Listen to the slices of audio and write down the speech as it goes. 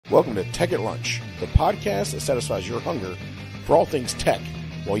Welcome to Tech at Lunch, the podcast that satisfies your hunger for all things tech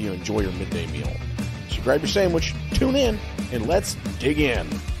while you enjoy your midday meal. So grab your sandwich, tune in, and let's dig in.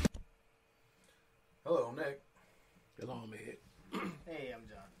 Hello, Nick. Hello, Mate. Hey, I'm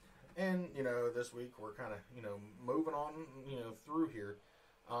John. And, this week we're kind of, moving on, through here.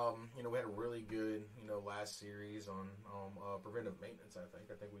 We had a really good, last series on preventive maintenance, I think.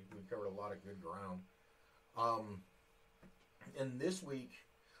 I think we covered a lot of good ground. And this week,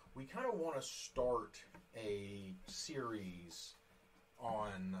 we kind of want to start a series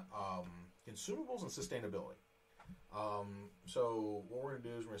on consumables and sustainability. So what we're going to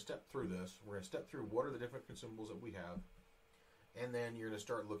do is we're going to step through this. We're going to step through what are the different consumables that we have. And then you're going to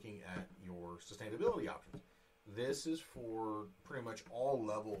start looking at your sustainability options. This is for pretty much all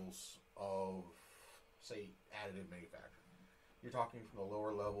levels of, say, additive manufacturing. You're talking from the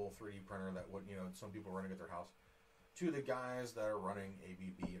lower level 3D printer that would, some people are running at their house, to the guys that are running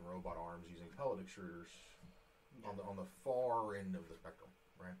ABB and robot arms using pellet extruders on the far end of the spectrum,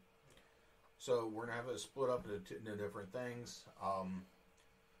 right? So we're going to have it split up into different things.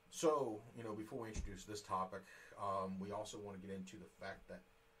 Before we introduce this topic, we also want to get into the fact that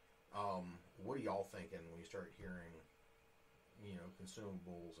what are y'all thinking when you start hearing,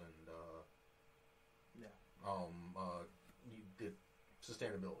 consumables and the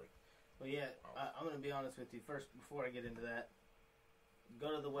sustainability? Well, yeah, I'm going to be honest with you. First, before I get into that,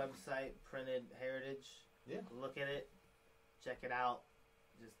 go to the website, Printed Heritage. Yeah. Look at it. Check it out.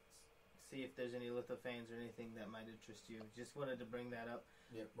 Just see if there's any lithophanes or anything that might interest you. Just wanted to bring that up.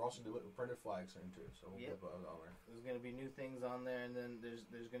 Yeah, we're also doing printed flags soon too, so we'll get on there. There's going to be new things on there, and then there's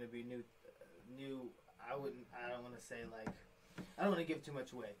going to be new. I don't want to say I don't want to give too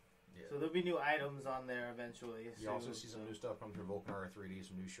much away. Yeah. So there'll be new items on there eventually. You also see some new stuff come through Vulcanara 3D,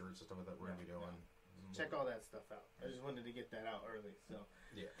 some new shirts and stuff like that we're going to be doing. Yeah. Check all that stuff out. I just wanted to get that out early. So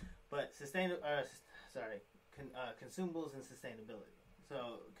yeah. But consumables and sustainability.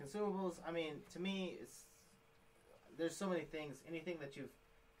 So consumables, I mean, to me, there's so many things. Anything that you've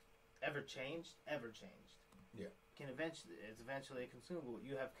ever changed. Yeah. It's eventually a consumable.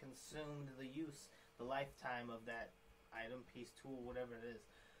 You have consumed the use, the lifetime of that item, piece, tool, whatever it is.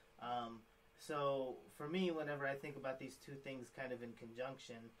 So for me, whenever I think about these two things kind of in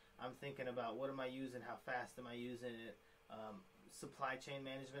conjunction, I'm thinking about what am I using, how fast am I using it, supply chain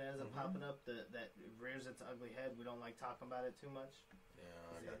management ends up popping up that rears its ugly head. We don't like talking about it too much.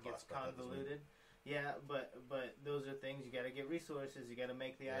 Yeah, it gets convoluted. Yeah, but those are things you got to get resources. You got to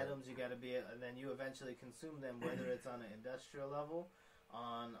make the items. You got to and then you eventually consume them, whether it's on an industrial level,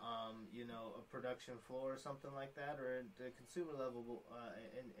 on a production floor or something like that, or at the consumer level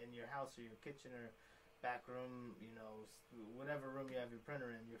in your house or your kitchen or back room, whatever room you have your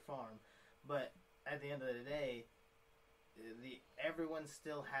printer in, your farm. But at the end of the day, everyone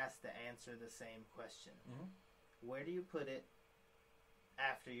still has to answer the same question. Mm-hmm. Where do you put it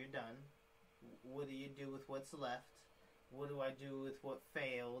after you're done? What do you do with what's left? What do I do with what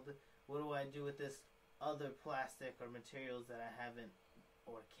failed? What do I do with this other plastic or materials that I haven't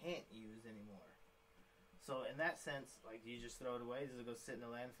or can't use anymore? So in that sense, do you just throw it away? Does it go sit in the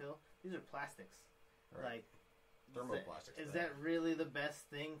landfill? These are plastics. Right. Thermoplastics. Is that really the best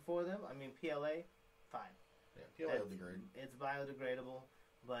thing for them? I mean, PLA, fine. Yeah, PLA will degrade. It's biodegradable,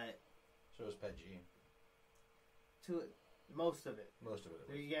 but so is PETG. Most of it.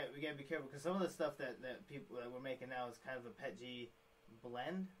 We got to be careful because some of the stuff that people that we're making now is kind of a PETG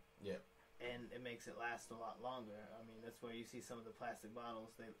blend. Yeah. And it makes it last a lot longer. I mean, that's where you see some of the plastic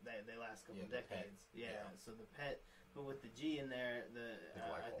bottles. They last a couple decades. Yeah. So the PET, but with the G in there,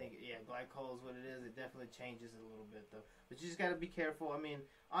 I think glycol is what it is. It definitely changes it a little bit though. But you just got to be careful. I mean,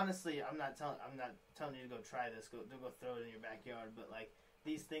 honestly, I'm not telling you to go try this. Go throw it in your backyard. But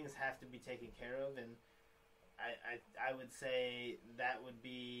these things have to be taken care of, and I would say that would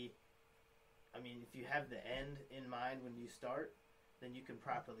be. I mean, if you have the end in mind when you start, then you can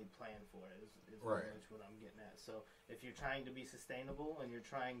properly plan for it, is right. Pretty much what I'm getting at. So if you're trying to be sustainable and you're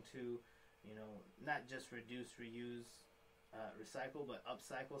trying to, not just reduce, reuse, recycle, but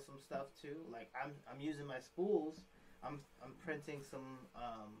upcycle some stuff too. I'm using my spools. I'm printing some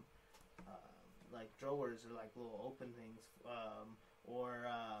drawers or little open things, or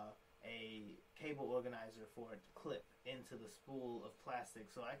a cable organizer for it to clip into the spool of plastic,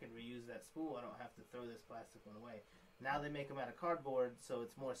 so I can reuse that spool. I don't have to throw this plastic one away. Now they make them out of cardboard, so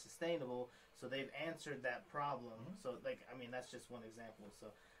it's more sustainable. So they've answered that problem. Mm-hmm. So, that's just one example.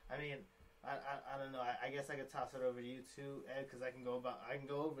 So, I don't know. I guess I could toss it over to you too, Ed, because I can go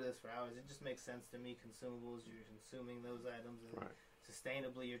over this for hours. It just makes sense to me. Consumables, you're consuming those items, and right.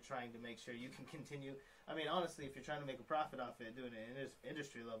 sustainably. You're trying to make sure you can continue. I mean, honestly, if you're trying to make a profit off it, doing it at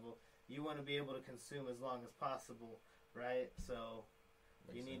industry level, you want to be able to consume as long as possible, right? So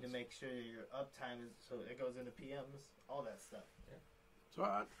you need to make sure your uptime is, so it goes into PMs, all that stuff. Yeah.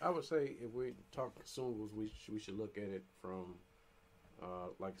 So I would say if we talk consumables, we should look at it from,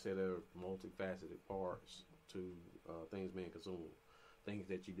 like I said, there are multifaceted parts to things being consumable. Things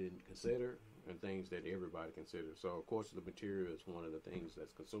that you didn't consider and things that everybody considers. So, of course, the material is one of the things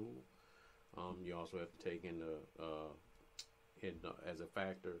that's consumable. You also have to take into, as a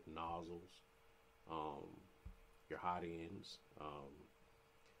factor, nozzles, your hot ends,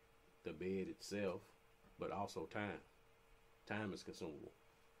 the bed itself, but also time. Time is consumable.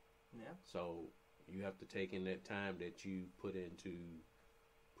 Yeah. So you have to take in that time that you put into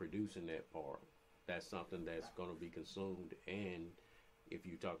producing that part. That's something that's going to be consumed. And if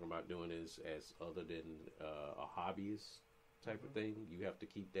you're talking about doing this as other than a hobbyist type of thing, you have to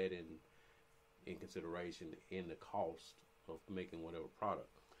keep that in consideration in the cost of making whatever product.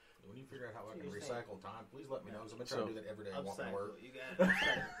 When you figure out how I can recycle time, please let me know. Because I've been trying to do that every day. I want to Upcycle. work. You got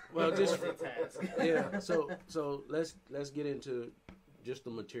it. Well, just Multitask. yeah. So let's get into just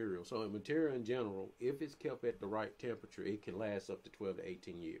the material. So, in material in general, if it's kept at the right temperature, it can last up to 12 to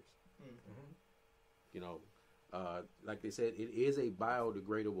 18 years. Mm-hmm. You know, like they said, it is a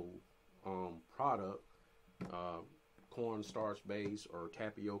biodegradable product, cornstarch base or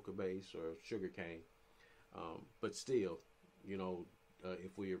tapioca base or sugarcane. But still, you know,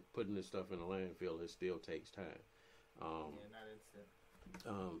 if we are putting this stuff in a landfill, it still takes time. Not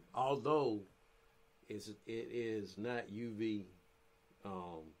instant. Although it is not UV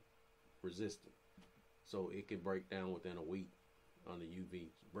resistant, so it can break down within a week on the UV.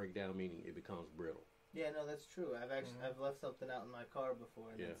 Breakdown meaning it becomes brittle. Yeah, no, that's true. I've left something out in my car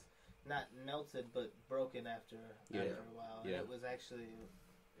before, and it's not melted but broken after a while. And it was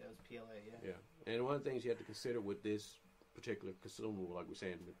PLA. Yeah. And one of the things you have to consider with this particular consumable, like we're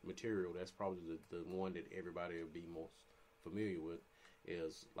saying, material, that's probably the one that everybody will be most familiar with,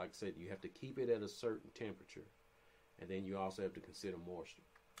 is, like I said, you have to keep it at a certain temperature, and then you also have to consider moisture,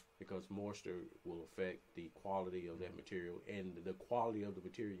 because moisture will affect the quality of that material, and the quality of the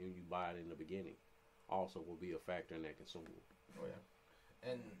material you buy it in the beginning also will be a factor in that consumable. Oh yeah,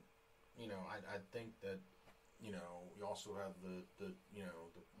 and you know, I think that, you know, you also have the you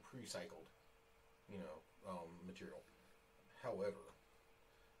know, the pre-cycled, you know, material. However,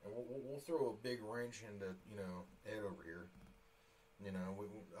 and we'll throw a big wrench into, you know, Ed over here. You know,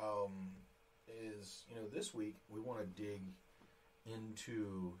 you know, this week we want to dig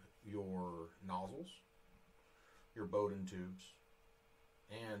into your nozzles, your Bowden tubes,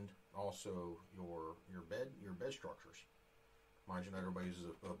 and also your bed structures. Mind you, not everybody uses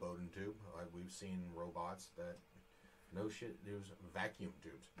a Bowden tube. We've seen robots that use vacuum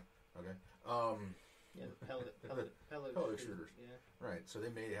tubes. Okay. Yeah, pellet extruders. Yeah. Right. So they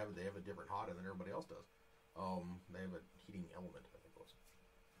have a different hot end than everybody else does. They have a heating element, I think it was.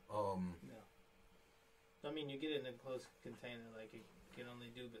 No. I mean, you get it in a closed container, like it can only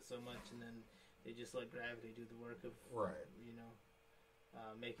do but so much, and then they just let gravity do the work of, you know,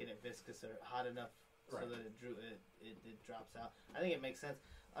 making it viscous or hot enough so that it drops out. I think it makes sense.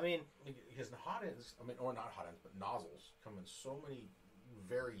 I mean, because the hot ends, or not hot ends, but nozzles come in so many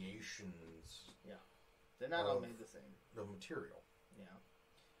variations. Yeah, they're not all made the same. The material. Yeah,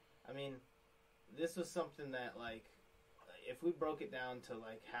 I mean, this was something that, like, if we broke it down to,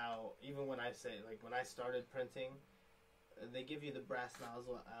 like, how, even when I say, like, when I started printing, they give you the brass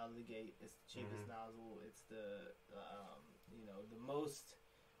nozzle out of the gate. It's the cheapest nozzle. It's the you know, the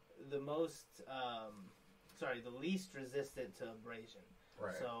least resistant to abrasion.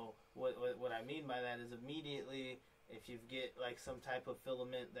 Right. So what I mean by that is, immediately, if you get, like, some type of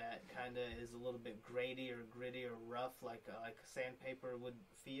filament that kind of is a little bit gritty or rough, like sandpaper would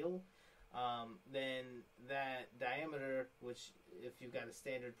feel, then that diameter, which if you've got a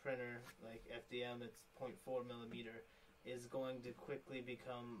standard printer like FDM, it's 0.4 millimeter, is going to quickly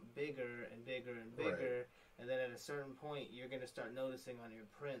become bigger and bigger and bigger, and then at a certain point you're going to start noticing on your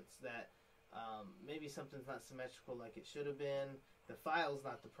prints that maybe something's not symmetrical like it should have been. The file's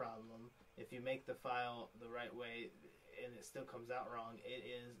not the problem. If you make the file the right way and it still comes out wrong, it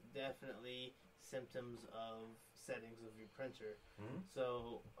is definitely symptoms of settings of your printer.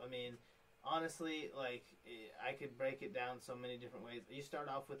 So, I mean, honestly, like, I could break it down so many different ways. You start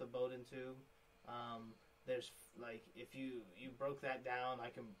off with a Bowden tube. There's, like, if you broke that down, I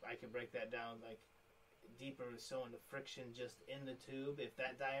can break that down, like, deeper, showing the friction just in the tube if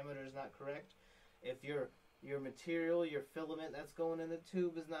that diameter is not correct. If you're your material, your filament that's going in the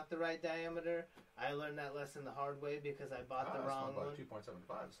tube is not the right diameter. I learned that lesson the hard way because I bought the wrong one.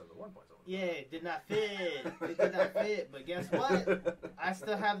 2.75 instead of 1.75. Yeah, it did not fit. It did not fit. But guess what? I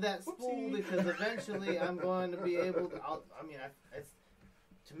still have that spool because eventually I'm going to be able to.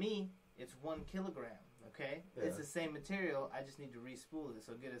 To me, it's 1 kilogram. Okay, yeah. It's the same material. I just need to re-spool it.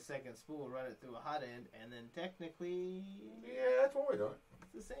 So get a second spool, run it through a hot end, and then technically, yeah, that's what we're doing.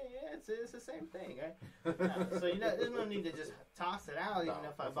 It's the same. Yeah, it's the same thing, right? So there's no need to just toss it out, even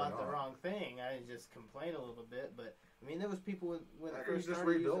if I bought the wrong thing. I just complain a little bit, but I mean, there was people when I first started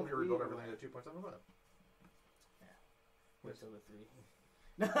rebuild. You rebuild using everything at 2.75. Yeah, wait till the 3.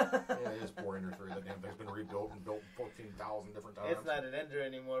 Yeah, it is 4 Ender 3. That damn thing's been rebuilt and built 14,000 different times. It's not an Ender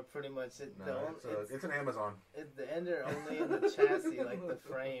anymore. Pretty much, it's an Amazon. It's the Ender only in the chassis, like the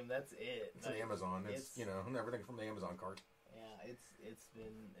frame. That's it. It's an Amazon. It's everything from the Amazon cart. Yeah, it's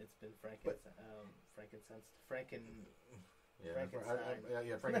been Frankenstein. Yeah,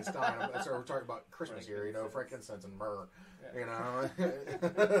 Frankenstein. So we're talking about Christmas here, frankincense and myrrh, Yeah.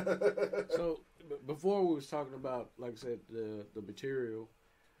 So before we was talking about, like I said, the material,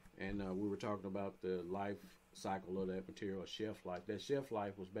 and we were talking about the life cycle of that material, shelf life. That shelf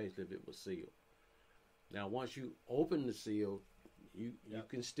life was basically if it was sealed. Now, once you open the seal, you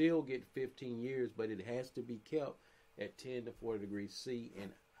can still get 15 years, but it has to be kept at 10 to 40 degrees C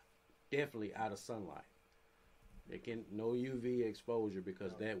and definitely out of sunlight. It can no UV exposure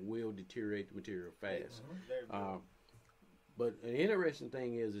because that will deteriorate the material fast. But an interesting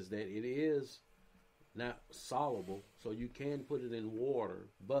thing is that it is not soluble, so you can put it in water,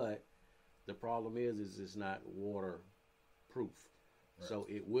 but the problem is it's not waterproof. Right. So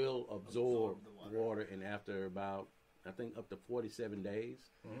it will absorb the water, and after about, I think, up to 47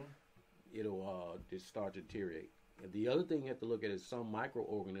 days, it'll just start to deteriorate. And the other thing you have to look at is some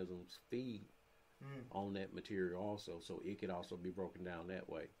microorganisms feed on that material also, so it could also be broken down that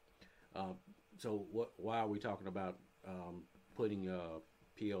way. So why are we talking about putting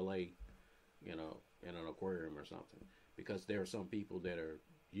PLA, in an aquarium or something? Because there are some people that are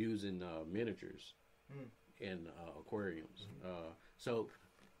using miniatures in aquariums. So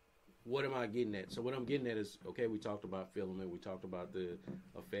what am I getting at? So what I'm getting at is, okay, we talked about filament, we talked about the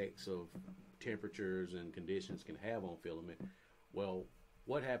effects of temperatures and conditions can have on filament. Well,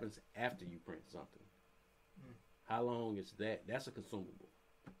 what happens after you print something? How long is that? That's a consumable.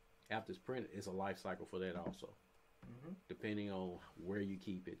 After it's printed, it's a life cycle for that also, depending on where you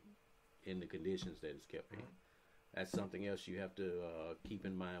keep it and the conditions that it's kept in. That's something else you have to keep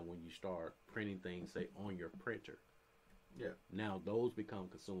in mind when you start printing things, say, on your printer. Yeah. Now, those become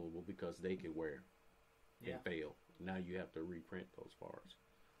consumable because they can wear and fail. Now you have to reprint those parts.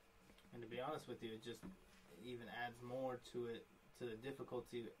 And to be honest with you, it just even adds more to it, to the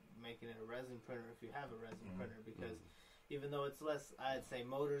difficulty making it a resin printer if you have a resin printer, because even though it's less, I'd say,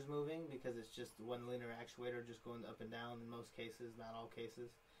 motors moving, because it's just one linear actuator just going up and down in most cases, not all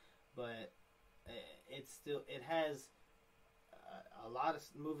cases, but it has a lot of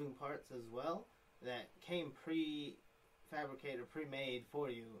moving parts as well that came pre-fabricated, pre-made for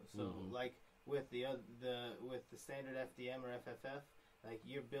you. So like with the standard FDM or FFF, like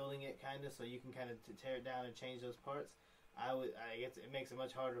you're building it kind of so you can kind of tear it down and change those parts. I guess it makes it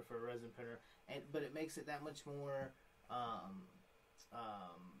much harder for a resin printer, but it makes it that much more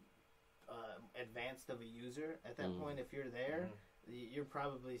advanced of a user at that point. If you're there, you're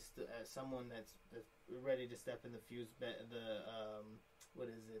probably someone that's ready to step in the fuse bed, the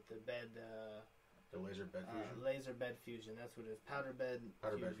laser bed fusion. Laser bed fusion. That's what it is. Powder bed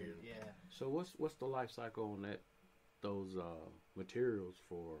fusion. Yeah. So what's the life cycle on those materials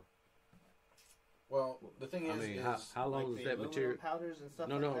for? Well, the thing is, how long is that material? Powders and stuff.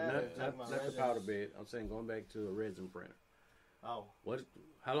 No, that? not the powder bed. I'm saying going back to a resin printer. Oh.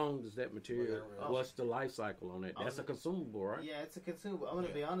 How long does that material? What's the life cycle on it? That's a consumable, right? Yeah, it's a consumable. I'm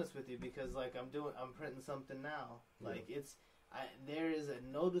gonna be honest with you because like I'm printing something now. Like there is a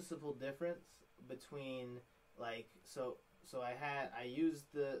noticeable difference between like I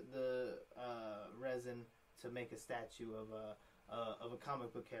used the resin to make a statue of a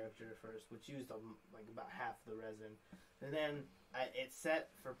comic book character at first, which used like about half the resin, and then it set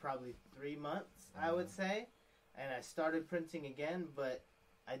for probably 3 months, I would say, and I started printing again, but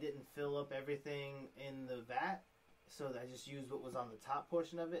I didn't fill up everything in the vat, so I just used what was on the top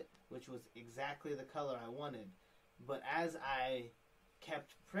portion of it, which was exactly the color I wanted. But as I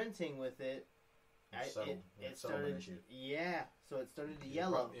kept printing with it, it started. Yeah, so it started to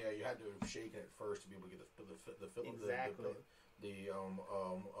yellow. You had to shake it first to be able to get the film. Exactly.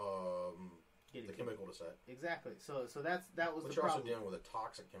 get the chemical to set. Exactly. So that was but the you're problem. also dealing with a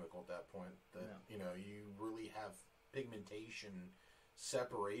toxic chemical at that point. That you really have pigmentation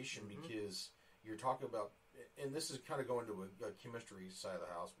separation because you're talking about, and this is kind of going to a chemistry side of the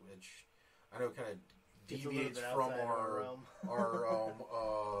house, which I know kind of deviates from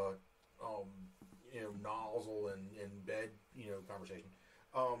our nozzle and bed conversation.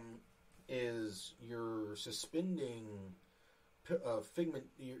 Is you're suspending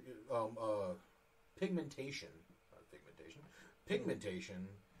pigmentation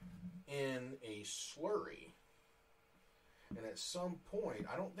in a slurry, and at some point,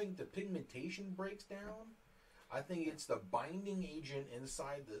 I don't think the pigmentation breaks down. I think it's the binding agent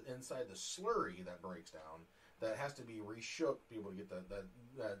inside the slurry that breaks down. That has to be reshook to be able to get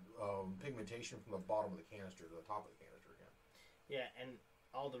that pigmentation from the bottom of the canister to the top of the canister again. Yeah, and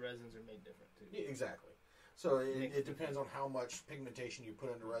all the resins are made different too. Yeah, exactly. So it depends on how much pigmentation you put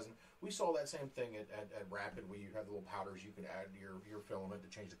into resin. We saw that same thing at Rapid, where you have the little powders you can add to your filament to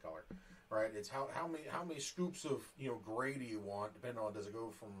change the color. Right? It's how many scoops of gray do you want? Depending on, does it go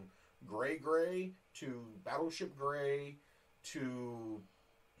from gray to battleship gray to,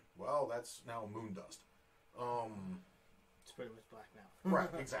 well, that's now moon dust. It's pretty much black now. Right,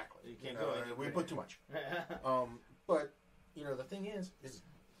 exactly. You can't go anywhere. We put too much. But the thing is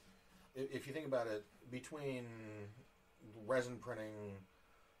if you think about it, between resin printing,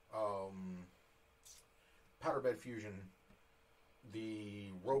 powder bed fusion,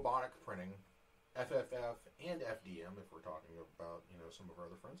 the robotic printing, FFF and FDM, if we're talking about some of our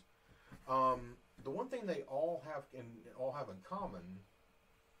other friends, the one thing they all have in common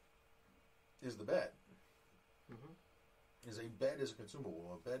is the bed. Is a bed is a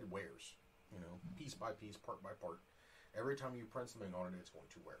consumable. A bed wears, piece by piece, part by part. Every time you print something on it, it's going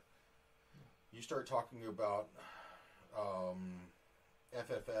to wear. You start talking about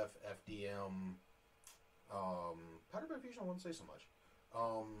FFF, FDM, powder bed fusion, I wouldn't say so much.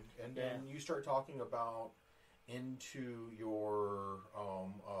 And then you start talking about into your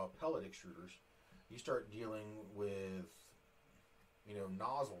pellet extruders, you start dealing with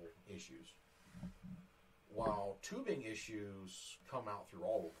nozzle issues, while tubing issues come out through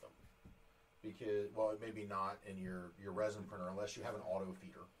all of them. Because, well, it may be not in your resin printer unless you have an auto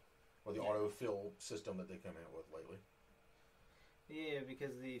feeder or the auto fill system that they come out with lately. Yeah,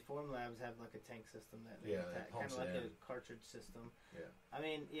 because the Formlabs have like a tank system that kind of like a cartridge system. Yeah. I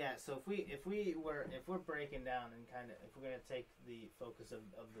mean, so if we're breaking down and if we're gonna take the focus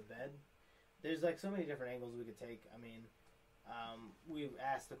of the bed, there's like so many different angles we could take. I mean, we've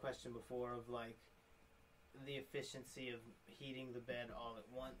asked the question before of like the efficiency of heating the bed all at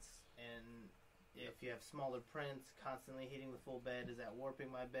once, and if you have smaller prints, constantly heating the full bed, is that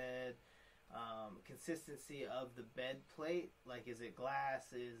warping my bed? Consistency of the bed plate, like is it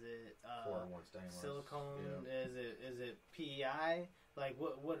glass, is it 4-in-1 stainless, silicone, is it PEI, like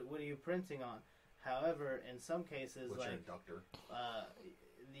what are you printing on? However, in some cases, what's like your inductor?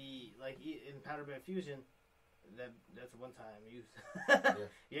 In powder bed fusion, that's a one-time use.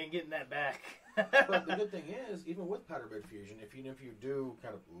 You ain't getting that back. But the good thing is, even with powder bed fusion, if you do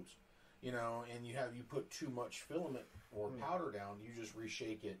kind of and you put too much filament or powder down, you just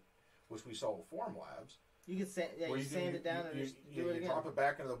reshake it, which we saw with Formlabs. You can sand it down and just do it again. Drop it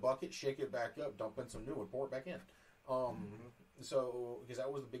back into the bucket, shake it back up, dump in some new and pour it back in. So, because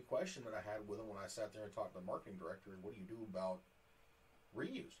that was the big question that I had with him when I sat there and talked to the marketing director, what do you do about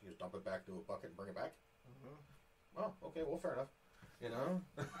reuse? You just dump it back to a bucket and bring it back? Oh, okay, well, fair enough.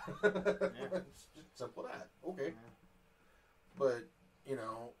 It's just simple as that. Okay. But,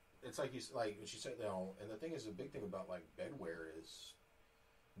 it's like she said, and the thing is, the big thing about like bedware is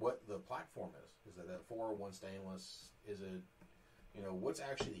what the platform is. Is it a 4-in-1 stainless? Is it, what's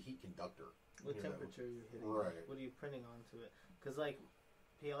actually the heat conductor? What temperature are you hitting? Right. What are you printing onto it? Because like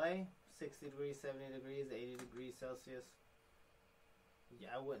PLA, 60 degrees, 70 degrees, 80 degrees Celsius. Yeah,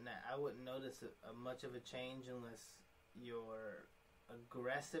 I wouldn't notice much of a change unless you're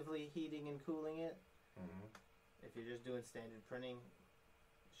aggressively heating and cooling it. If you're just doing standard printing,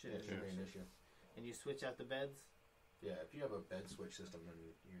 shouldn't be an issue. And you switch out the beds. Yeah, if you have a bed switch system, then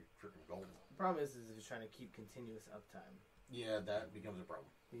you're freaking golden. The problem is if you're trying to keep continuous uptime. Yeah, that becomes a problem.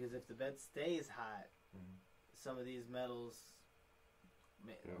 Because if the bed stays hot, some of these metals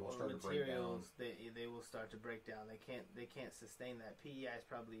or materials, they will start to break down. They can't sustain that. PEI is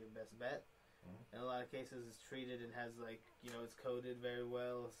probably your best bet. In a lot of cases, it's treated and has it's coated very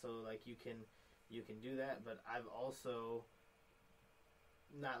well, so like you can do that. But I've also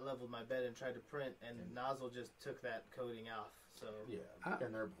not leveled my bed and tried to print, and Nozzle just took that coating off. So I've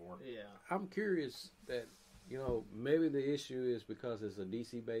been there before. Yeah, I'm curious that maybe the issue is because it's a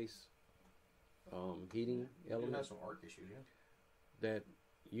DC base, heating You element have some arc issues, yeah. that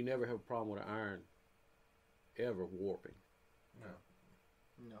you never have a problem with an iron ever warping.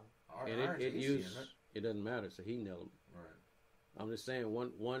 No. And Iron's it AC, uses isn't it doesn't matter. It's a heating element. Right. I'm just saying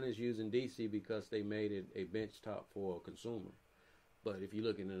one is using DC because they made it a benchtop for a consumer. But if you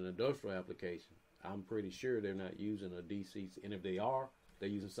look in an industrial application, I'm pretty sure they're not using a DC. And if they are, they're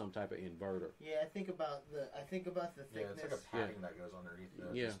using some type of inverter. Yeah, I think about the thickness. Yeah, it's like a packing that goes underneath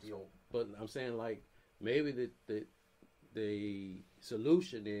the steel. But I'm saying like maybe the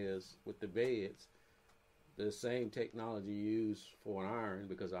solution is with the beds, the same technology used for an iron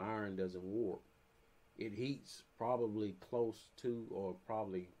because an iron doesn't warp. It heats probably close to or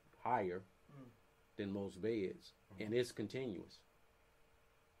probably higher than most beds, and it's continuous.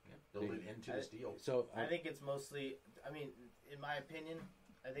 Yeah, build it into the steel. So I think it's mostly. I mean, in my opinion,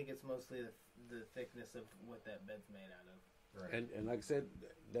 I think it's mostly the thickness of what that bed's made out of. Right. And like I said,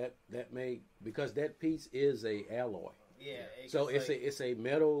 that may because that piece is a alloy. Yeah. So it's a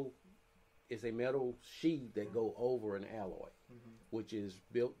metal sheet that go over an alloy, which is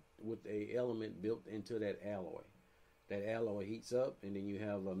built with a element built into that alloy. That alloy heats up, and then you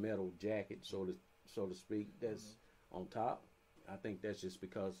have a metal jacket, so to speak, that's on top. I think that's just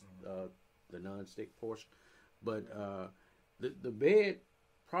because the non-stick portion. But the bed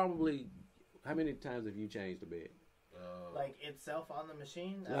probably. How many times have you changed the bed? Like itself on the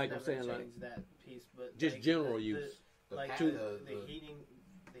machine. Like I've I'm saying, never like changed that piece, but just like general use.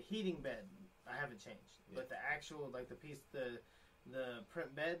 The heating bed, I haven't changed. Yeah. But the actual the piece the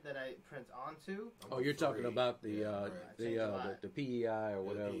print bed that I print onto. Oh, you're talking about the PEI or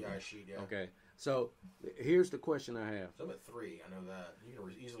whatever. The PEI sheet, yeah. Okay. So here's the question I have. So I'm at 3. I know that you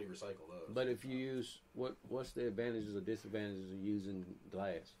can easily recycle those. But if you use what's the advantages or disadvantages of using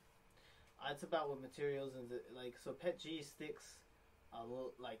glass? It's about what materials and so PETG sticks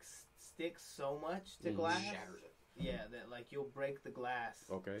sticks so much to glass. Shatters it. Yeah, that you'll break the glass.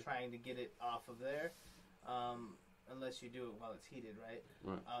 Okay. Trying to get it off of there, unless you do it while it's heated, right?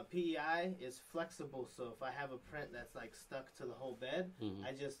 Right. PEI is flexible, so if I have a print that's stuck to the whole bed,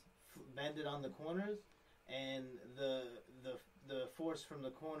 I just bend it on the corners, and the force from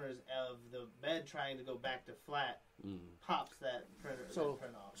the corners of the bed trying to go back to flat pops that print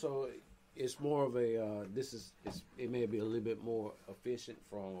off. So it's more of a it may be a little bit more efficient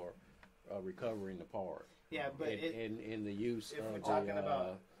for recovering the part. Yeah, but in the use if of we're talking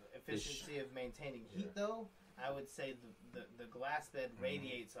about efficiency of maintaining heat, though, I would say the glass bed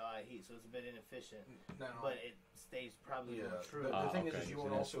radiates a lot of heat, so it's a bit inefficient. No. But it stays probably more true. The thing is you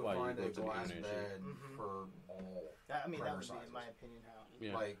will also find a go to glass the bed for all. I mean, that would sizes. be, in my opinion, how.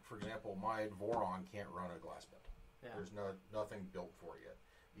 Yeah. Like, for example, my Voron can't run a glass bed. Yeah. There's nothing built for it yet.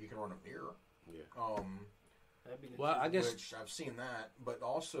 You can run a mirror. Yeah. That'd be the Well, I guess which I've seen that, but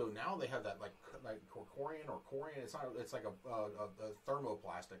also now they have that like Corian or Corian. It's not. It's like a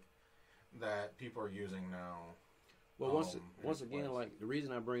thermoplastic that people are using now. Well, once again, like the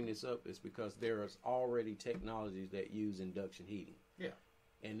reason I bring this up is because there is already technologies that use induction heating. Yeah.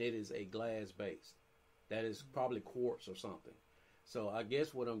 And it is a glass based. That is probably quartz or something. So I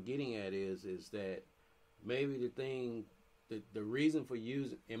guess what I'm getting at is that maybe the reason for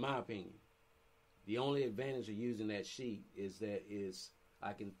using, in my opinion, the only advantage of using that sheet is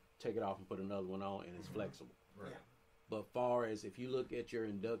I can take it off and put another one on, and it's flexible. Right. Yeah. But far as if you look at your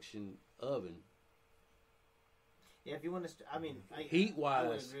induction oven, yeah, if you want to, heat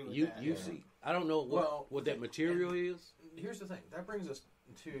wise, you see, I don't know what that material is. Here's the thing that brings us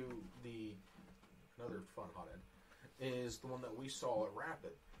to another fun hot end is the one that we saw at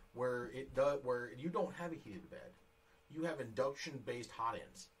Rapid, where you don't have a heated bed, you have induction based hot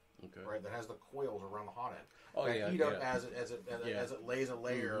ends. Okay. Right, that has the coils around the hot end. Oh, that yeah, heat up as it lays a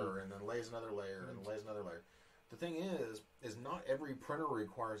layer, Mm-hmm. and then lays another layer, and lays another layer. The thing is not every printer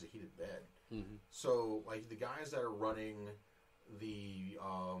requires a heated bed. Mm-hmm. So, like the guys that are running the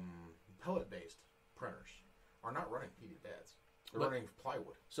pellet-based printers are not running heated beds. They're running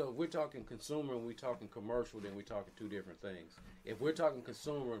plywood. So if we're talking consumer and we're talking commercial, then we're talking two different things. If we're talking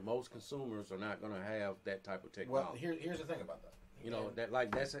consumer, most consumers are not going to have that type of technology. Well, here's the thing about that.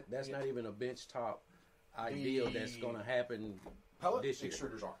 That's not even a benchtop ideal that's going to happen pellet this year.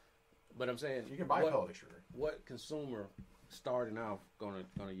 extruders are. But I'm saying you can buy a pellet extruder. What consumer starting off going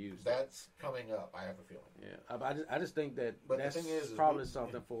to use? That's coming up. I have a feeling. Yeah, I just think that but that's the thing is probably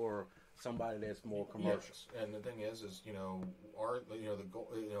something for somebody that's more commercial. Yes. And the thing is our the goal,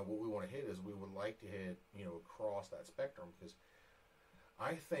 what we want to hit is we would like to hit across that spectrum, because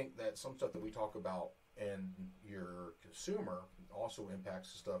I think that some stuff that we talk about and your consumer also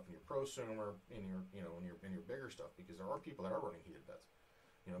impacts the stuff in your prosumer, in your in your bigger stuff, because there are people that are running heated beds,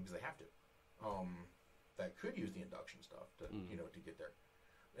 because they have to. that could use the induction stuff to to get there.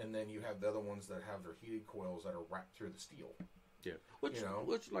 And then you have the other ones that have their heated coils that are wrapped through the steel. Yeah,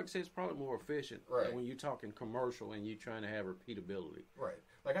 which, like I say, is probably more efficient when you're talking commercial and you're trying to have repeatability. Right.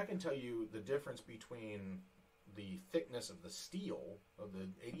 Like I can tell you the difference between the thickness of the steel of the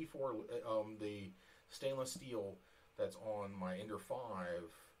 84, the stainless steel that's on my Ender 5,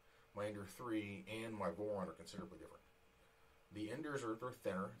 my Ender 3, and my Voron are considerably different. The Enders they're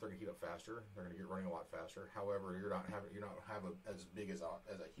thinner. They're going to heat up faster. They're going to get running a lot faster. However, you're not have as big as a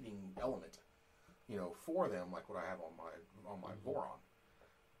heating element, for them like what I have on my Voron.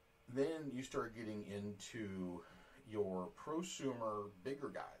 Then you start getting into your prosumer bigger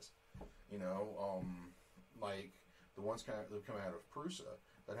guys, like the ones that come out of Prusa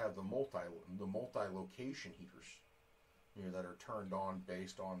that have the multi-location heaters, that are turned on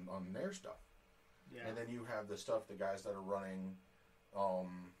based on their stuff. Yeah. And then you have the guys that are running,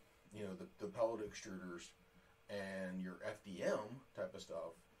 the pellet extruders and your FDM type of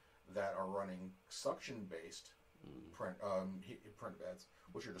stuff that are running suction-based print beds,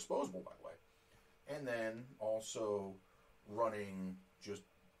 which are disposable, by the way. And then also running just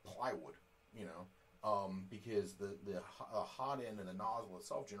plywood, because the hot end of the nozzle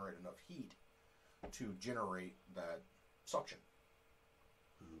itself generate enough heat to generate that suction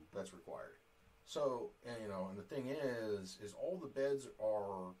that's required. So, and the thing is all the beds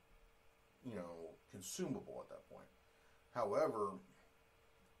are, consumable at that point. However,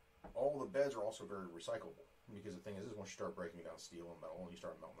 all the beds are also very recyclable, because the thing is once you start breaking down steel and metal and you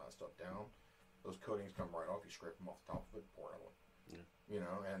start melting that stuff down, those coatings come right off. You scrape them off the top of it, pour another one. Yeah.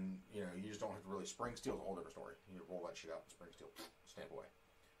 And you just don't have to really. Spring steel's a whole different story. You roll that shit out, spring steel, stamp away.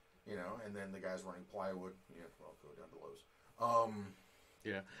 And then the guys running plywood, go down to Lowe's.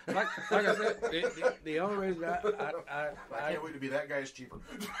 Yeah, like I said, the only reason I can't wait to be that guy is cheaper.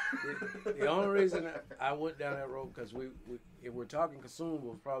 the only reason I went down that road because if we're talking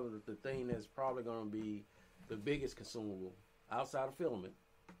consumables, probably the thing that's probably going to be the biggest consumable outside of filament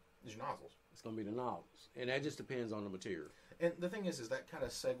is your nozzles. It's going to be the nozzles, and that just depends on the material. And the thing is that kind of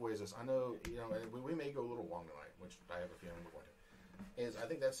segues us. I know we may go a little long tonight, which I have a feeling we're going to. I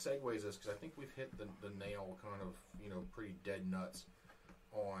think that segues us because I think we've hit the nail kind of pretty dead nuts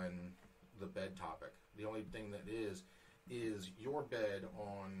on the bed topic. The only thing that is your bed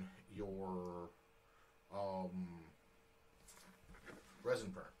on your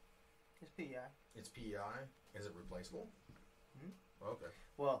resin printer. It's PEI. It's PEI. Is it replaceable? Mm-hmm. Okay.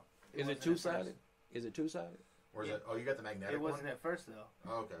 Well, is it two-sided? Is it two-sided? Or is it? Oh, you got the magnetic one? It wasn't at first, though.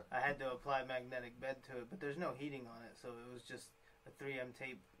 Oh, okay. I had to apply magnetic bed to it, but there's no heating on it, so it was just a 3M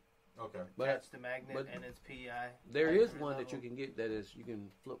tape. Okay. Attached to magnet, and it's PEI. There is one that you can get that is you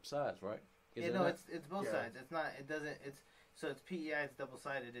can flip sides, right? It's both sides. It's not. It doesn't. It's PEI. It's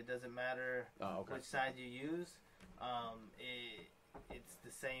double-sided. It doesn't matter which side you use. It's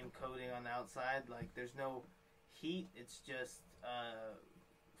the same coating on the outside. Like there's no heat. It's just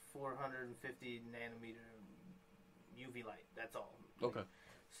 450 nanometer UV light. That's all. Okay.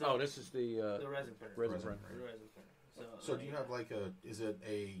 So this is the resin printer. Resin printer. The resin printer. So do you have is it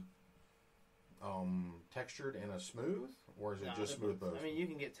a textured and a smooth, or is it just smooth both? I mean, you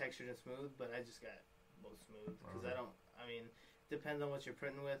can get textured and smooth, but I just got both smooth because depends on what you're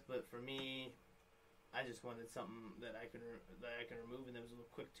printing with. But for me, I just wanted something that I can remove, and there was a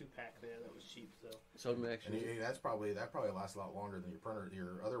little quick 2-pack there that was cheap. So actually, that probably lasts a lot longer than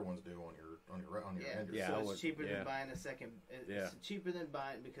your other ones do on your Ender. Yeah, so it's cheaper than buying a second. It's cheaper than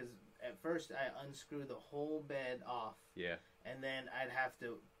buying because at first I unscrew the whole bed off. Yeah. And then I'd have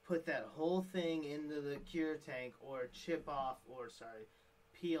to put that whole thing into the cure tank or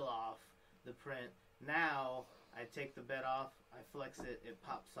peel off the print. Now I take the bed off, I flex it, it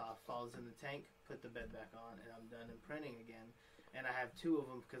pops off, falls in the tank, put the bed back on, and I'm done in printing again. And I have 2 of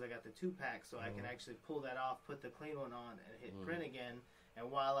them because I got the 2-pack, so I can actually pull that off, put the clean one on, and hit print again.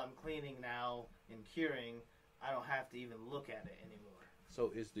 And while I'm cleaning now and curing, I don't have to even look at it anymore.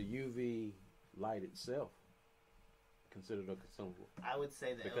 So is the UV light itself considered a consumable? I would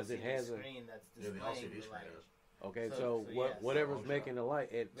say the because LCD it has screen that's displaying the light. Okay, so whatever's making the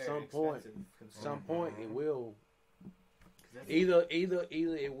light at some point it will either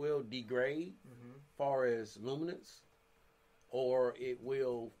it will degrade far as luminance, or it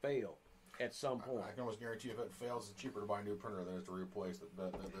will fail at some point. I can almost guarantee if it fails, it's cheaper to buy a new printer than it is to replace the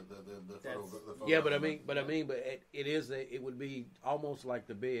photo. Yeah, but it would be almost like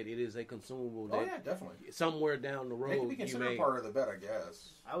the bed. It is a consumable. Oh yeah, definitely. Somewhere down the road, it can be considered part of the bed, I guess.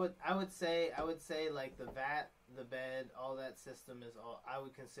 I would say like the VAT, the bed, all that system is all. I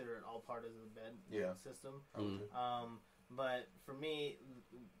would consider it all part of the bed system. Mm-hmm. But for me,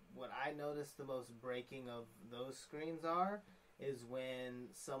 what I noticed the most breaking of those screens is when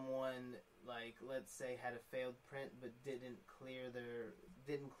someone, like, let's say had a failed print but didn't clear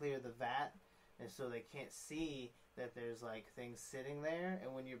the vat, and so they can't see that there's like things sitting there,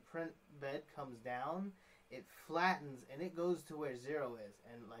 and when your print bed comes down, it flattens and it goes to where 0 is.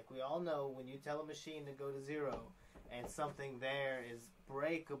 And like we all know, when you tell a machine to go to 0 and something there is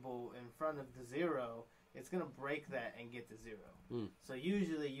breakable in front of the 0, it's gonna break that and get to 0. So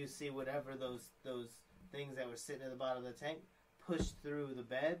usually you see whatever those things that were sitting at the bottom of the tank pushed through the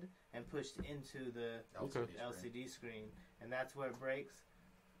bed and pushed into the LCD screen, and that's where it breaks.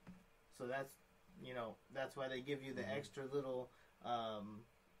 So that's why they give you the extra little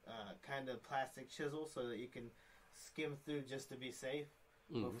kind of plastic chisel so that you can skim through just to be safe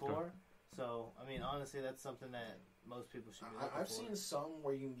before. Okay. So, I mean, honestly, that's something that most people should be looking for. I've seen some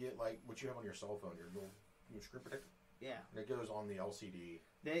where you can get, like, what you have on your cell phone, your screen protector. Yeah. And it goes on the LCD.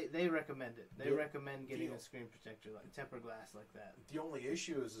 They recommend it. They recommend getting a screen protector, like tempered glass like that. The only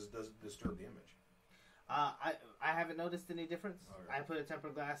issue is does it disturb the image? I haven't noticed any difference. Okay. I put a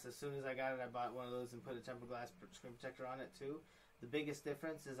tempered glass as soon as I got it. I bought one of those and put a tempered glass screen protector on it too. The biggest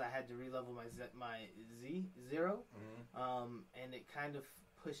difference is I had to re-level my Z0, and it kind of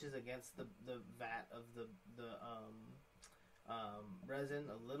pushes against the vat of the resin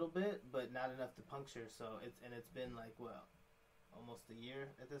a little bit, but not enough to puncture. So it's been like almost a year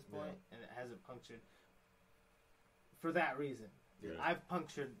at this point, and it hasn't punctured for that reason. Yeah. I've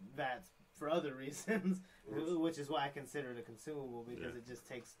punctured vats for other reasons, which is why I consider it a consumable, because it just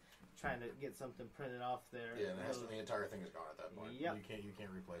takes trying to get something printed off there. Yeah, and the entire thing is gone at that point. Yep. You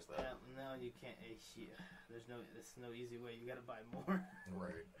can't replace that. No, you can't. There's no easy way. You got to buy more.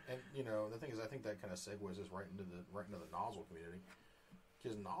 Right. And the thing is, I think that kind of segues us right into the nozzle community,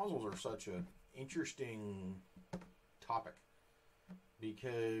 because nozzles are such an interesting topic,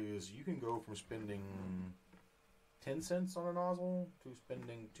 because you can go from spending 10 cents on a nozzle to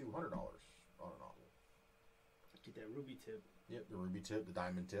spending $200 on a nozzle. Get that ruby tip. Yep, the ruby tip, the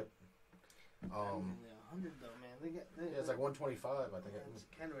diamond tip. Only 100 though, man. It's like 125, I think. It's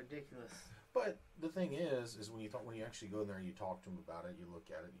kind of ridiculous. But the thing is when you actually go in there and you talk to them about it, you look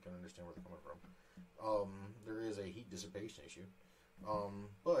at it, you can understand where they're coming from. There is a heat dissipation issue,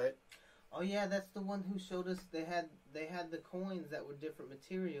 but. Oh yeah, that's the one who showed us. They had the coins that were different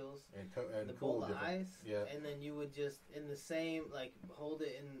materials and the cool bowl of ice. Yeah. And then you would just in the same hold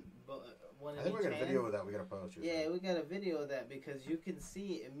it in one. I think we got a video of that. We got to post. Yeah, we got a video of that, because you can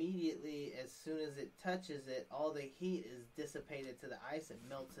see immediately as soon as it touches it, all the heat is dissipated to the ice and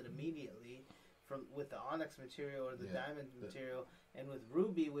melts it immediately with the onyx material or the diamond material, and with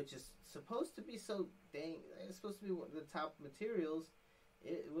ruby, which is supposed to be it's supposed to be one of the top materials.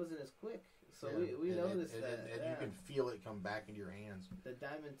 It wasn't as quick, so we noticed that. And you can feel it come back into your hands. The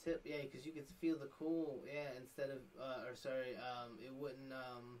diamond tip, because you could feel the cool, instead of, it wouldn't,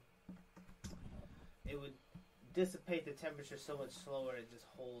 it would dissipate the temperature so much slower, it just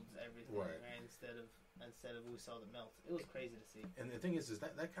holds everything, right? Instead of we saw the melt. It was crazy to see. And the thing is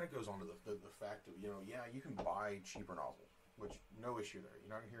that kind of goes on to the fact of, you can buy cheaper nozzles, which, no issue there.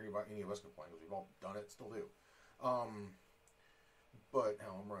 You're not hearing about any of us complaining, because we've all done it, still do. But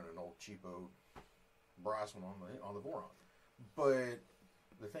hell, I'm running an old cheapo brass one on the Voron. But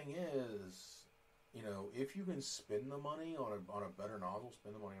the thing is, if you can spend the money on a better nozzle,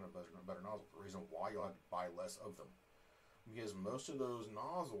 spend the money on a better nozzle. The reason why you'll have to buy less of them, because most of those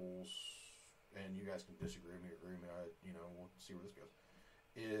nozzles, and you guys can disagree with me, agree with me. We'll see where this goes.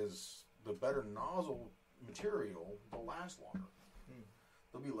 Is the better nozzle material will last longer.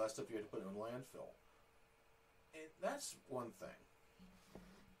 There'll be less stuff you have to put in landfill, and that's one thing.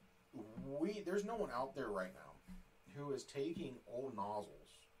 There's no one out there right now who is taking old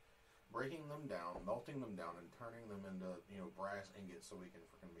nozzles, breaking them down, melting them down, and turning them into brass ingots so we can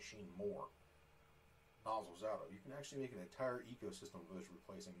freaking machine more nozzles out of. You can actually make an entire ecosystem of those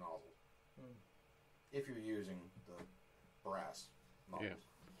replacing nozzles if you're using the brass nozzles.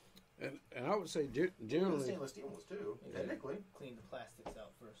 Yeah. And I would say generally the stainless steel ones too. Technically, clean the plastics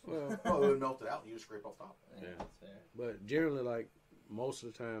out first. Well, it would melt it out and you just scrape off top. Yeah, that's fair. But generally, like most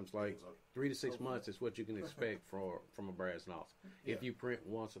of the times, like 3 to 6 months is what you can expect from a brass nozzle. If you print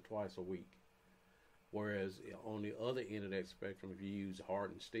once or twice a week. Whereas on the other end of that spectrum, if you use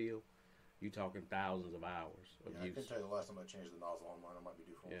hardened steel, you're talking thousands of hours of use. I can tell you the last time I changed the nozzle on mine, I might be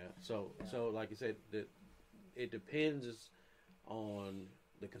due for it. So like you said, it depends on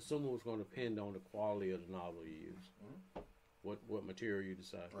the consumable is going to depend on the quality of the nozzle you use. What material you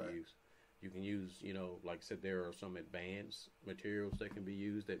decide to use. You can use, like I said, there are some advanced materials that can be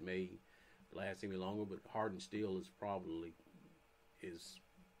used that may last any longer, but hardened steel is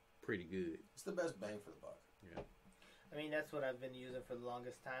pretty good. It's the best bang for the buck. Yeah. I mean, that's what I've been using for the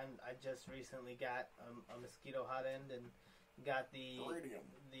longest time. I just recently got a mosquito hot end and got the Geranium.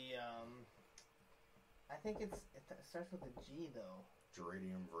 I think it starts with a G though.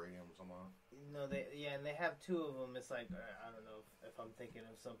 Geranium, Veradium, something like that. No, and they have two of them. It's like I don't know if I'm thinking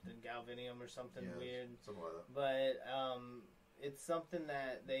of something galvanium or something weird. Something like that. But it's something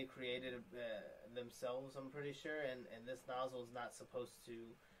that they created themselves, I'm pretty sure. And this nozzle is not supposed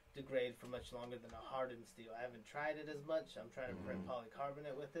to degrade for much longer than a hardened steel. I haven't tried it as much. I'm trying to print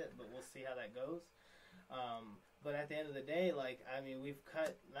polycarbonate with it, but we'll see how that goes. But at the end of the day, like, I mean, we've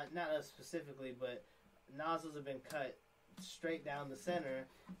cut, not us specifically, but nozzles have been cut straight down the center.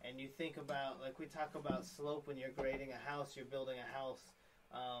 And you think about, like, we talk about slope when you're grading a house, you're building a house,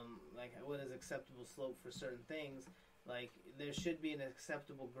 like, what is acceptable slope for certain things. Like, there should be an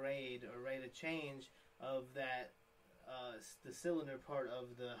acceptable grade or rate of change of that, the cylinder part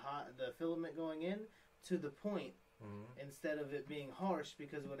of the filament going in to the point, instead of it being harsh,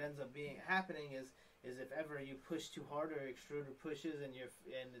 because what ends up happening is if ever you push too hard or extruder pushes and it's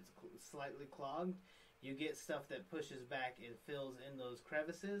slightly clogged, you get stuff that pushes back and fills in those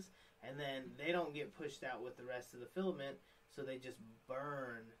crevices, and then they don't get pushed out with the rest of the filament, so they just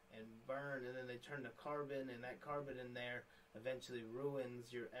burn, and then they turn to carbon, and that carbon in there eventually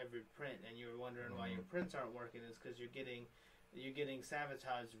ruins your every print, and you're wondering why your prints aren't working. Is because you're getting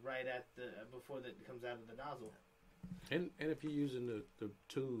sabotaged right at before that comes out of the nozzle. And if you're using the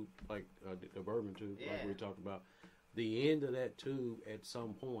tube, like the bourbon tube, like we talked about, the end of that tube at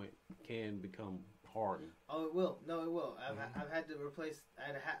some point can become hardened. Oh, it will. No, it will. I've had to replace.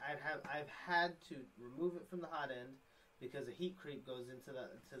 I've had to remove it from the hot end because a heat creep goes into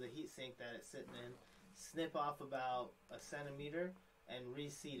the heat sink that it's sitting in. Snip off about a centimeter and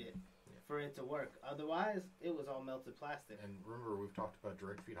reseat it for it to work. Otherwise, it was all melted plastic. And remember, we've talked about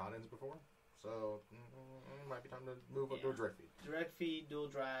direct feed hot ends before, so it might be time to move up to a direct feed. Direct feed, dual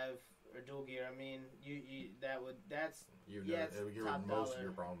drive, or dual gear. I mean, it would get rid of most of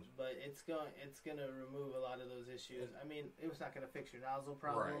your problems. But it's gonna remove a lot of those issues. I mean, it was not gonna fix your nozzle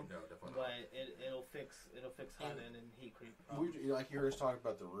problem, right? No, definitely but not. it'll fix hot end and heat creep problems. Like you were just talking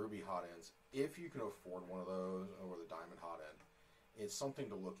about the ruby hot ends. If you can afford one of those or the diamond hot end, it's something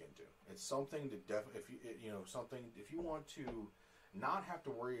to look into. It's something to if you want to not have to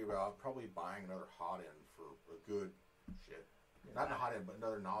worry about probably buying another hot end for a good shit. Not a hot end, but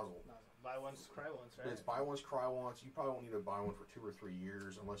another nozzle. Buy once, cry once, right? It's buy once, cry once. You probably won't need to buy one for 2 or 3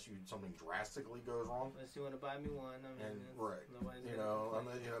 years unless something drastically goes wrong. Unless you want to buy me one. I mean, right.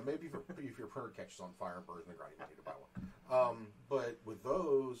 Maybe if your printer catches on fire and burns in the ground, you might need to buy one. But with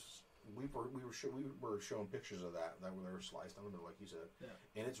those, we were showing pictures of that where they were sliced down the middle, like you said,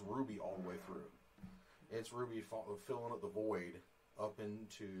 and it's ruby all the way through. It's ruby filling up the void up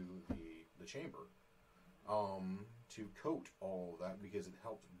into the chamber. To coat all of that because it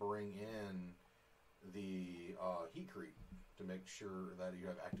helps bring in the heat creep to make sure that you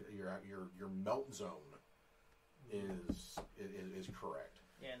have your melt zone is correct.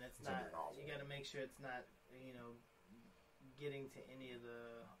 Yeah, and it's not. You got to make sure it's not getting to any of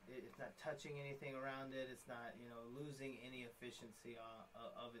it's not touching anything around it. It's not losing any efficiency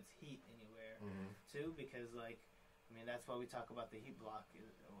of its heat anywhere too, because that's why we talk about the heat block,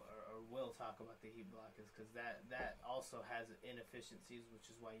 or will talk about the heat block, is because that also has inefficiencies, which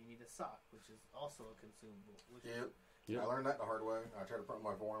is why you need a sock, which is also a consumable. I learned that the hard way. I tried to print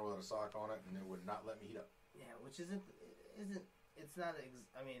my Voron without a sock on it, and it would not let me heat up. Yeah, which it is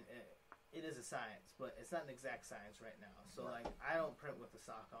a science, but it's not an exact science right now. So I don't print with the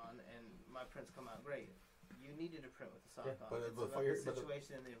sock on, and my prints come out great. You needed to print with the sock on. But it's about the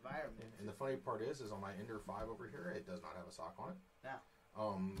situation in the environment. And the funny part is on my Ender 5 over here, it does not have a sock on it. Yeah.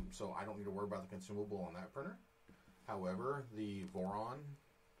 So I don't need to worry about the consumable on that printer. However, the Voron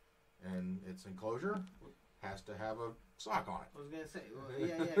and its enclosure has to have a sock on it. I was gonna say,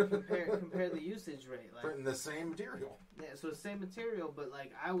 compare the usage rate. Printing the same material. Yeah, so the same material, but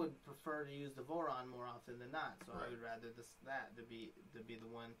I would prefer to use the Voron more often than not. So I would rather that to be the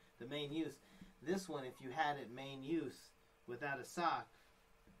one, the main use. This one, if you had it main use without a sock,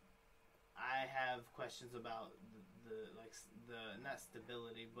 I have questions about the not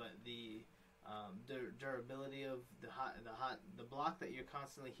stability, but the durability of the block that you're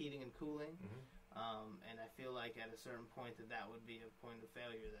constantly heating and cooling. And I feel like at a certain point that would be a point of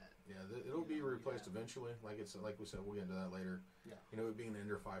failure. It'll be replaced eventually. Like we said, we'll get into that later. Yeah. It being the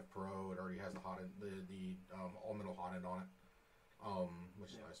Ender 5 Pro, it already has the hot end, the all metal hot end on it,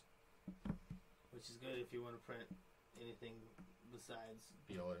 which is nice. Which is good if you want to print anything besides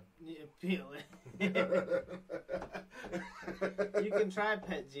PLA. PLA. You can try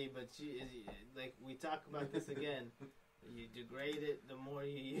PETG, but like we talk about this again, you degrade it the more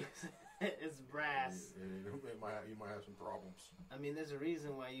you use it. It's brass. You might have some problems. I mean, there's a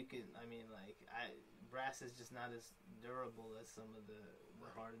reason why you can. I mean, brass is just not as durable as some of the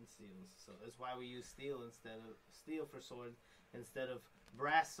hardened steels. So that's why we use steel for swords instead of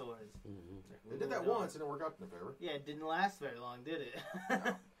brass swords. Mm-hmm. They did that once and it worked out in their favor. Yeah, it didn't last very long, did it? No.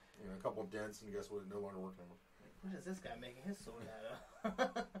 A couple of dents and guess what? It no longer worked anymore. What is this guy making his sword out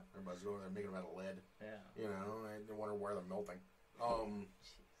of? Everybody's going there making them out of lead. Yeah. And they wonder why they're melting.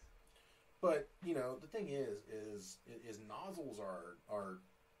 But the thing is nozzles are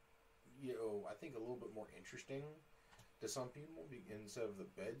I think a little bit more interesting to some people instead of the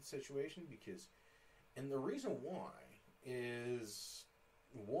bed situation and the reason why is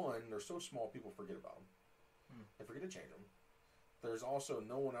one, they're so small people forget about them. They forget to change them. There's also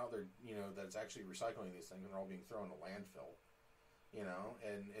no one out there that's actually recycling these things and they're all being thrown in a landfill.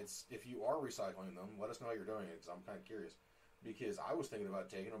 And it's if you are recycling them, let us know how you're doing it because I'm kind of curious. Because I was thinking about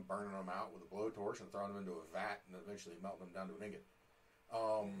taking them, burning them out with a blowtorch, and throwing them into a vat, and eventually melting them down to an ingot.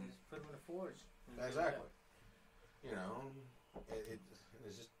 Just put them in a forge. Exactly.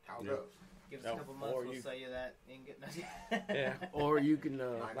 It's just how it goes. Give us a couple months, we'll sell you that ingot. Yeah, or you can,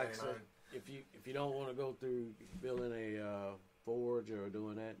 like I $9.99. said, if you don't want to go through building a forge or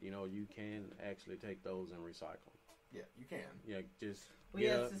doing that, you can actually take those and recycle them. Yeah, you can. Yeah, just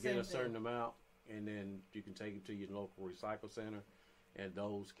it's get a certain amount. And then you can take it to your local recycle center, and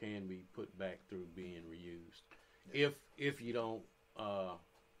those can be put back through being reused. Yeah. If you don't,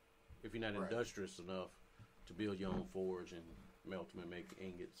 if you're not industrious enough to build your own forge and melt them and make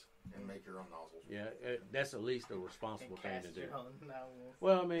ingots and make your own nozzles. Yeah, that's at least a responsible thing to do.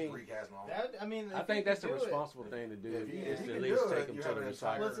 Well, I mean, I think that's a responsible thing to do. Is to at least take them to the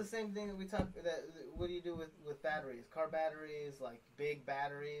recycle. Well, it's the same thing that we talk. What do you do with batteries? Car batteries, like big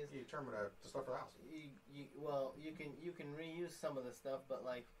batteries. You turn them to stuff for the house. You can reuse some of the stuff, but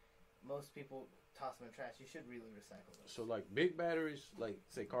like most people toss them in trash. You should really recycle those. So like big batteries, like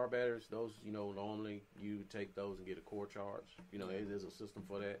say car batteries, those normally you take those and get a core charge. There's a system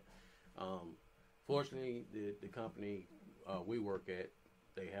for that. Fortunately, the company we work at,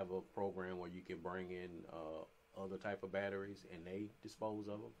 they have a program where you can bring in other type of batteries and they dispose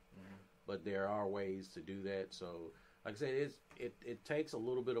of them. Mm-hmm. But there are ways to do that. So like I said, it takes a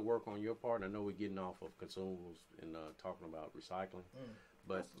little bit of work on your part. I know we're getting off of consumables and talking about recycling.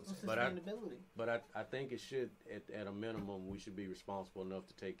 But I think it should at a minimum we should be responsible enough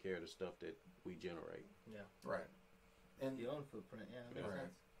to take care of the stuff that we generate. Yeah. Right. And your own footprint. Yeah. That makes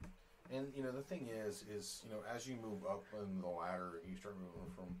sense. And the thing is as you move up in the ladder, you start moving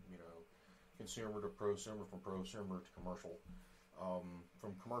from consumer to prosumer, from prosumer to commercial,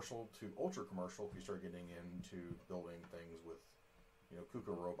 from commercial to ultra commercial. If you start getting into building things with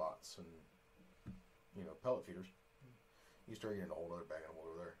KUKA robots and pellet feeders, you start getting a whole other bag animal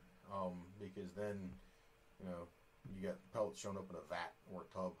over there. Because then you got pellets showing up in a vat or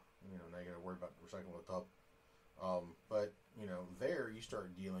a tub. Now you got to worry about recycling the tub. But there you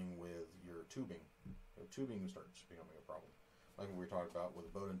start dealing with your tubing. Tubing starts becoming a problem. Like we were talking about with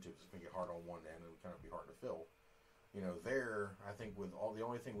the boat-in tubes, it's going to get hard on one end and it would kind of be hard to fill. There I think with the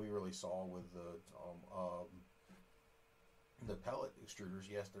only thing we really saw with the pellet extruders,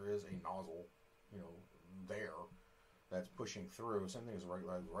 yes, there is a nozzle, there that's pushing through. Same thing as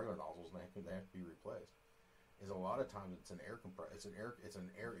regular nozzles, and they have to be replaced. Is a lot of times it's an air it's an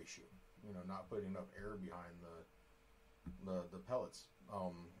air issue. Not putting enough air behind the pellets.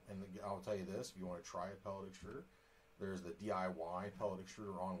 I'll tell you this: if you want to try a pellet extruder, there's the DIY pellet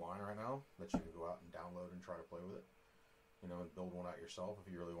extruder online right now that you can go out and download and try to play with it. And build one out yourself if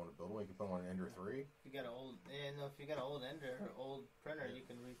you really want to build one. You can put one on an Ender 3. If you got an old Ender or old printer, you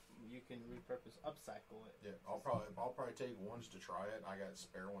can repurpose, upcycle it. Yeah, I'll probably take one just to try it. I got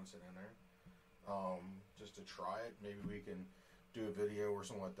spare ones sitting in there, just to try it. Maybe we can do a video or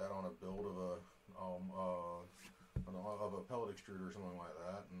something like that on a build of a pellet extruder or something like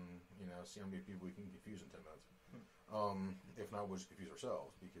that, and see how many people we can confuse in 10 minutes. If not, we'll just confuse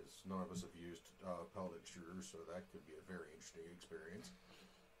ourselves because none of us have used pellet extruders, so that could be a very interesting experience.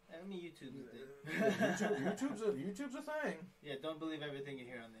 I mean, YouTube's a thing. YouTube's a thing. Yeah, don't believe everything you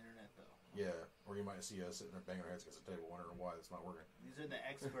hear on the internet, though. Yeah, or you might see us sitting there banging our heads against the table wondering why it's not working. These are the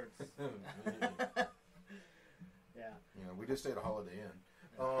experts. Yeah. We just stayed at a Holiday Inn.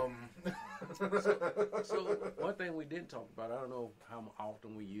 So one thing we didn't talk about, I don't know how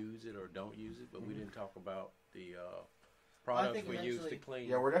often we use it or don't use it, but we didn't talk about the products we use to clean.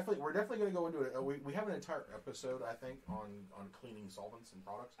 Yeah, we're definitely going to go into it. We have an entire episode, I think, on cleaning solvents and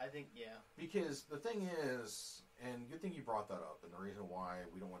products. I think, yeah. Because the thing is, and good thing you brought that up, and the reason why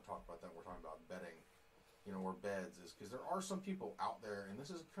we don't want to talk about that, we're talking about bedding, or beds, is because there are some people out there, and this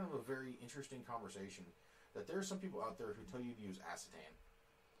is kind of a very interesting conversation, that there are some people out there who tell you to use acetone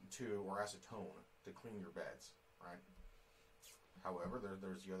or acetone to clean your beds, right? However,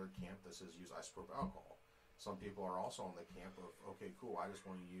 there's the other camp that says use isopropyl alcohol. Some people are also on the camp of, okay, cool, I just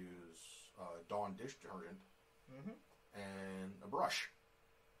want to use Dawn dish detergent and a brush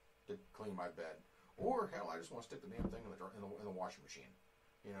to clean my bed. Or, hell, I just want to stick the damn thing in the washing machine.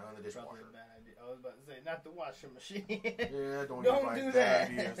 In the dishwasher. Probably a bad idea. I was about to say, not the washing machine. Yeah, don't do that.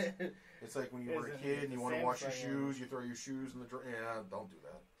 It's like when you were a kid and you want to wash your shoes, you throw your shoes in the drawer. Yeah, don't do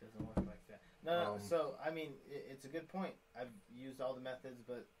that. Doesn't work like that. No, so, I mean, it's a good point. I've used all the methods,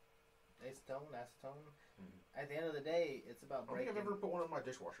 but acetone, at the end of the day, it's about breaking. I don't think I've ever put one in my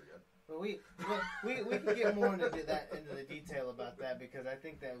dishwasher yet. But we can get more into the detail about that, because I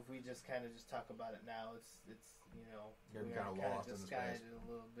think that if we just kind of just talk about it now, it's You're we kind of lost in the space. It a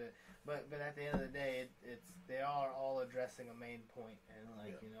little bit. But at the end of the day, they are all addressing a main point, and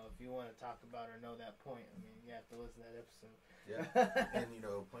if you want to talk about or know that point, I mean, you have to listen to that episode. Yeah, and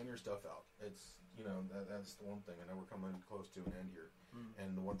plan your stuff out. It's that's the one thing. I know we're coming close to an end here,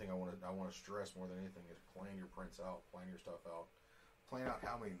 and the one thing I want to stress more than anything is plan your prints out, plan your stuff out, plan out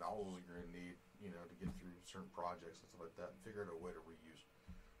how many nozzles you're going to need, to get through certain projects and stuff like that, and figure out a way to reuse.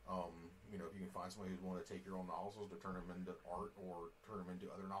 If you can find somebody who's willing to take your own nozzles to turn them into art or turn them into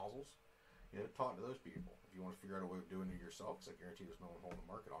other nozzles, talk to those people. If you want to figure out a way of doing it yourself, because I guarantee there's no one holding the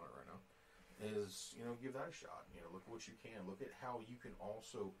market on it right now, is, give that a shot. Look at what you can. Look at how you can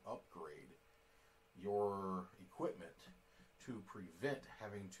also upgrade your equipment to prevent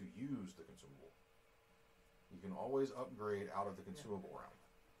having to use the consumable. You can always upgrade out of the consumable realm.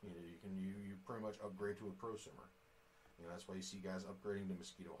 You pretty much upgrade to a prosumer. That's why you see guys upgrading to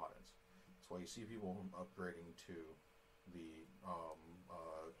mosquito hottings. That's why you see people upgrading to the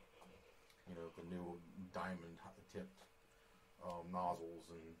the new diamond tipped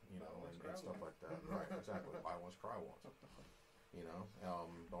nozzles and and stuff like that. Right, exactly. Buy once, cry once. Don't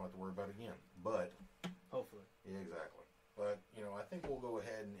have to worry about it again. But hopefully, yeah, exactly. But I think we'll go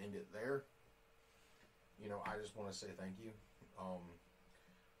ahead and end it there. I just want to say thank you. I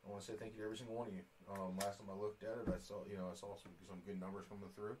want to say thank you to every single one of you. Last time I looked at it, I saw some good numbers coming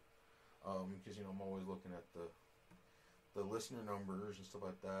through. Because I'm always looking at the listener numbers and stuff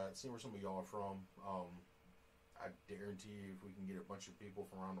like that, seeing where some of y'all are from. I guarantee you, if we can get a bunch of people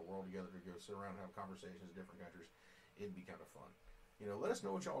from around the world together to go sit around and have conversations in different countries, it'd be kind of fun. Let us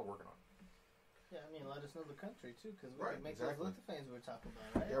know what y'all are working on. Yeah, I mean, let us know the country too, because we right, can make exactly. those lithophans we were talking about,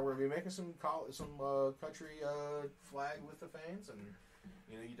 right? Yeah, we're gonna be making some country flag lithophans, and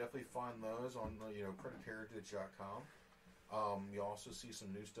you definitely find those on creditheritage.com. You also see some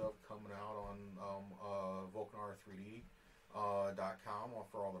new stuff coming out on VulcanR3D.com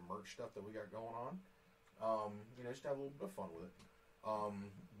for all the merch stuff that we got going on. Just have a little bit of fun with it.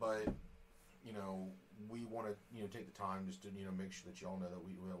 But we want to take the time just to make sure that y'all know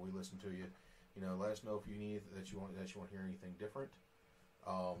that we listen to you. Let us know if you need that you want to hear anything different.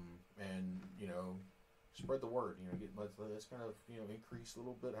 And spread the word. Let's kind of increase a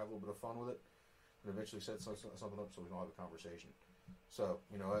little bit, have a little bit of fun with it, and eventually set something up so we can all have a conversation. So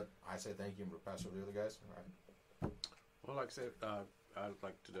what? I say thank you. I'm going to pass over to the other guys. All right. Well, like I said, I'd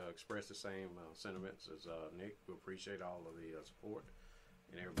like to express the same sentiments as Nick. We appreciate all of the support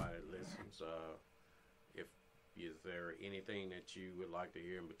and everybody that listens. Is there anything that you would like to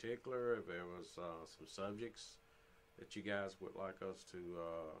hear in particular? If there was some subjects that you guys would like us to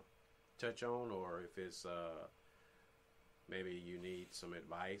touch on, or if it's maybe you need some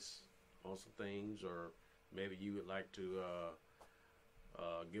advice on some things, or maybe you would like to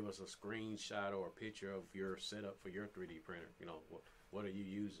give us a screenshot or a picture of your setup for your 3D printer. What are you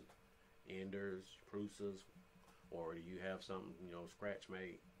using? Enders, Prusas, or do you have something scratch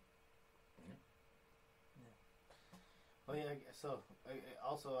made? Oh yeah. So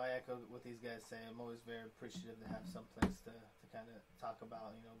also I echo what these guys say. I'm always very appreciative to have some place to kind of talk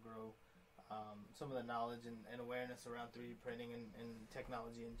about, grow some of the knowledge and awareness around 3D printing and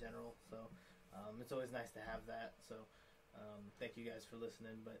technology in general. So it's always nice to have that. So thank you guys for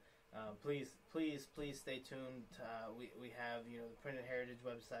listening. But please stay tuned. We have the Printed Heritage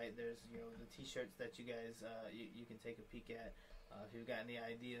website. There's the T-shirts that you guys you can take a peek at. If you've got any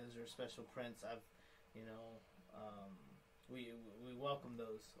ideas or special prints, we welcome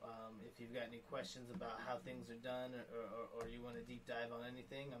those. If you've got any questions about how things are done, or you want to deep dive on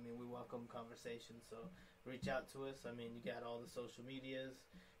anything, I mean, we welcome conversation. So reach out to us. I mean, you got all the social medias.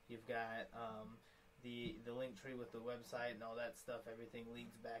 You've got the link tree with the website and all that stuff. Everything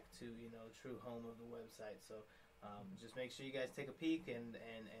leads back to true home of the website. So just make sure you guys take a peek and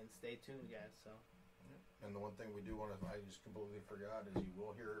stay tuned, guys. So. And the one thing we do want to, I just completely forgot, is you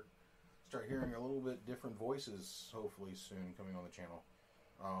will start hearing a little bit different voices hopefully soon coming on the channel.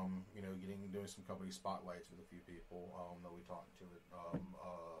 Doing some company spotlights with a few people that we talked to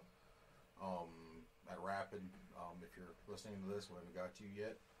at Rapid. If you're listening to this, we haven't got to you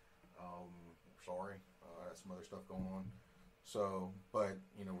yet. Sorry, I got some other stuff going on. So, but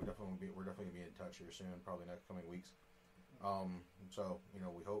we're definitely gonna be in touch here soon, probably next coming weeks. So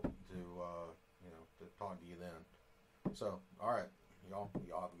we hope to talk to you then. So, all right, y'all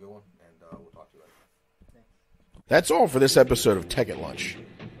have a good one, and we'll talk to you later. That's all for this episode of Tech at Lunch.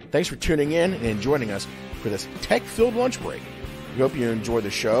 Thanks for tuning in and joining us for this tech-filled lunch break. We hope you enjoy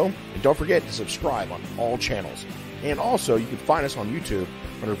the show, and don't forget to subscribe on all channels. And also, you can find us on YouTube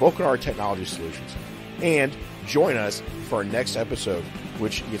under Vulcanar Technology Solutions. And join us for our next episode,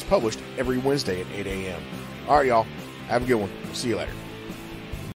 which gets published every Wednesday at 8 a.m. All right, y'all. Have a good one. See you later.